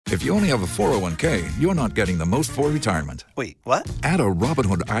If you only have a 401k, you're not getting the most for retirement. Wait, what? Add a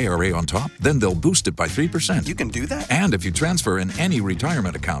Robinhood IRA on top, then they'll boost it by 3%. You can do that? And if you transfer in any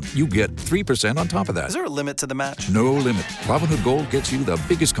retirement account, you get 3% on top of that. Is there a limit to the match? No limit. Robinhood Gold gets you the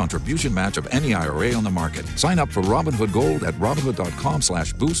biggest contribution match of any IRA on the market. Sign up for Robinhood Gold at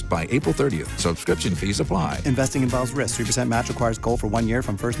Robinhood.com/boost by April 30th. Subscription fees apply. Investing involves risk. 3% match requires gold for 1 year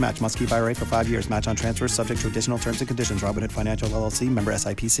from first match. Must keep IRA for 5 years. Match on transfers subject to additional terms and conditions. Robinhood Financial LLC, member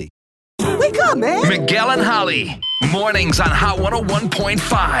SIPC. Wake up, man! Miguel and Holly. Mornings on Hot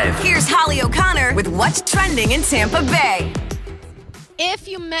 101.5. Here's Holly O'Connor with what's trending in Tampa Bay. If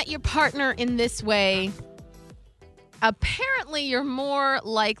you met your partner in this way, apparently you're more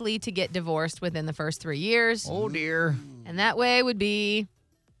likely to get divorced within the first 3 years. Oh, dear. And that way would be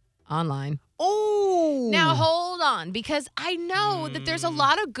online. Oh! Now, hold on, because I know that there's a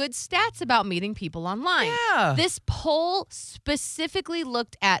lot of good stats about meeting people online. Yeah. This poll specifically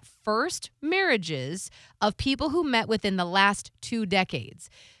looked at first marriages of people who met within the last 2 decades.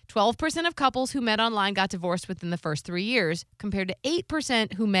 12% of couples who met online got divorced within the first 3 years, compared to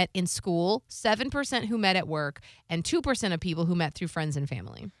 8% who met in school, 7% who met at work, and 2% of people who met through friends and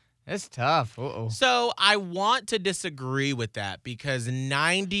family. That's tough. Uh-oh. So I want to disagree with that because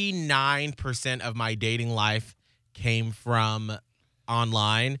 99% of my dating life came from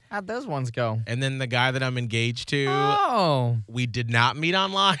online. How'd those ones go? And then the guy that I'm engaged to, Oh. we did not meet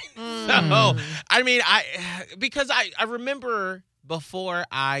online. So, I mean, because I remember before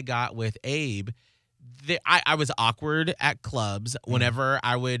I got with Abe, I was awkward at clubs whenever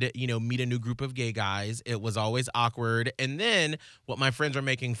I would, meet a new group of gay guys. It was always awkward. And then what my friends were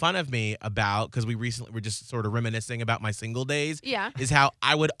making fun of me about, because we recently were just sort of reminiscing about my single days, is how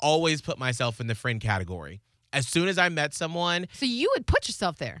I would always put myself in the friend category. As soon as I met someone. So you would put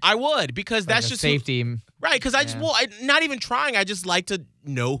yourself there? I would, because Like that's a just safety. Right, because I just, not even trying. I just like to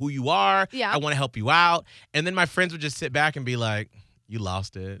know who you are. Yeah. I want to help you out. And then my friends would just sit back and be like, you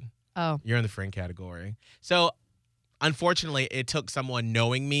lost it. Oh. You're in the friend category. So, unfortunately, it took someone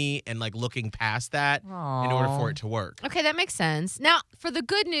knowing me and, looking past that in order for it to work. Okay, that makes sense. Now, for the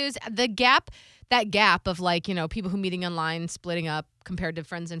good news, that gap of people who meeting online, splitting up compared to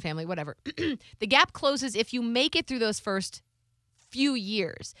friends and family, whatever, the gap closes if you make it through those first few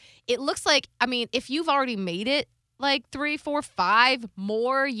years. It looks like, if you've already made it 3, 4, 5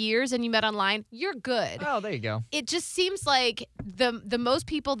 more years and you met online, you're good. Oh, there you go. It just seems like the most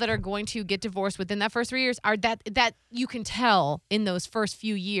people that are going to get divorced within that first 3 years are that you can tell in those first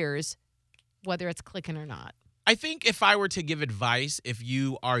few years whether it's clicking or not. I think if I were to give advice, if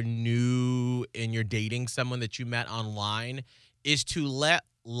you are new and you're dating someone that you met online, is to let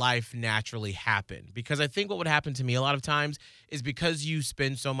life naturally happen. Because I think what would happen to me a lot of times is because you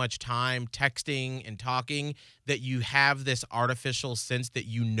spend so much time texting and talking that you have this artificial sense that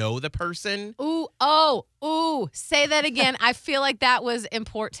you know the person. Say that again. I feel like that was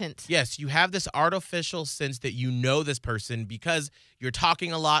important. Yes, you have this artificial sense that you know this person because you're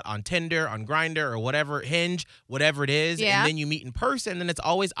talking a lot on Tinder, on Grindr, or whatever, Hinge, whatever it is. Yeah. And then you meet in person and it's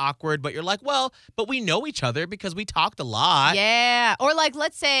always awkward, but you're like, well, but we know each other because we talked a lot. Yeah. Or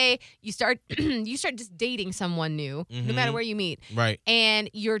let's say you start just dating someone new, no matter where you meet. Right. And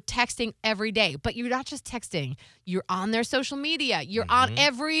you're texting every day, but you're not just texting. You're on their social media. You're on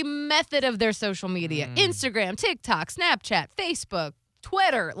every method of their social media. Instagram, TikTok, Snapchat, Facebook,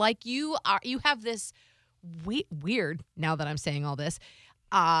 Twitter. You have this weird, now that I'm saying all this,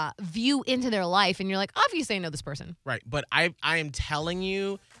 view into their life. And you're like, obviously I know this person. Right. But I am telling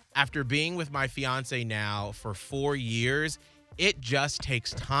you, after being with my fiance now for 4 years, it just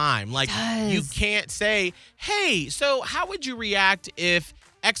takes time. You can't say, hey, so how would you react if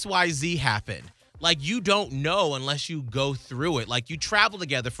XYZ happened? You don't know unless you go through it. You travel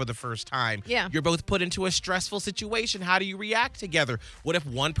together for the first time. Yeah. You're both put into a stressful situation. How do you react together? What if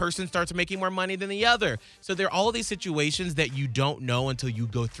one person starts making more money than the other? So there are all these situations that you don't know until you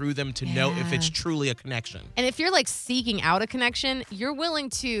go through them to know if it's truly a connection. And if you're seeking out a connection, you're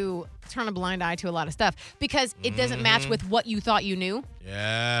willing to turn a blind eye to a lot of stuff because it doesn't match with what you thought you knew.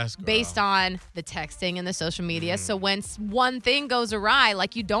 Yes, girl. Based on the texting and the social media. So when one thing goes awry,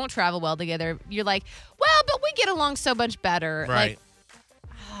 you don't travel well together, you're like, well, but we get along so much better. Right.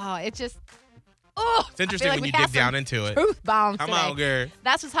 It's just, it's interesting when you dig down into it. Truth bombs Come today. on, girl.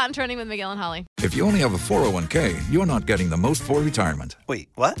 That's what's hot and trending with Miguel and Holly. If you only have a 401k, you're not getting the most for retirement. Wait,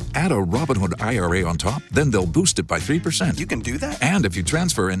 what? Add a Robinhood IRA on top, then they'll boost it by 3%. You can do that? And if you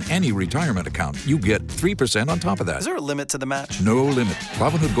transfer in any retirement account, you get 3% on top of that. Is there a limit to the match? No limit.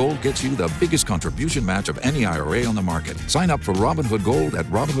 Robinhood Gold gets you the biggest contribution match of any IRA on the market. Sign up for Robinhood Gold at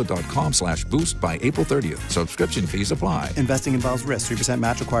Robinhood.com/boost by April 30th. Subscription fees apply. Investing involves risk. 3%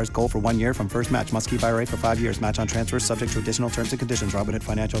 match requires gold for 1 year from first match. Must keep IRA for 5 years. Match on transfers subject to additional terms and conditions. Robinhood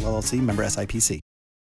Financial LLC. Member SIPC.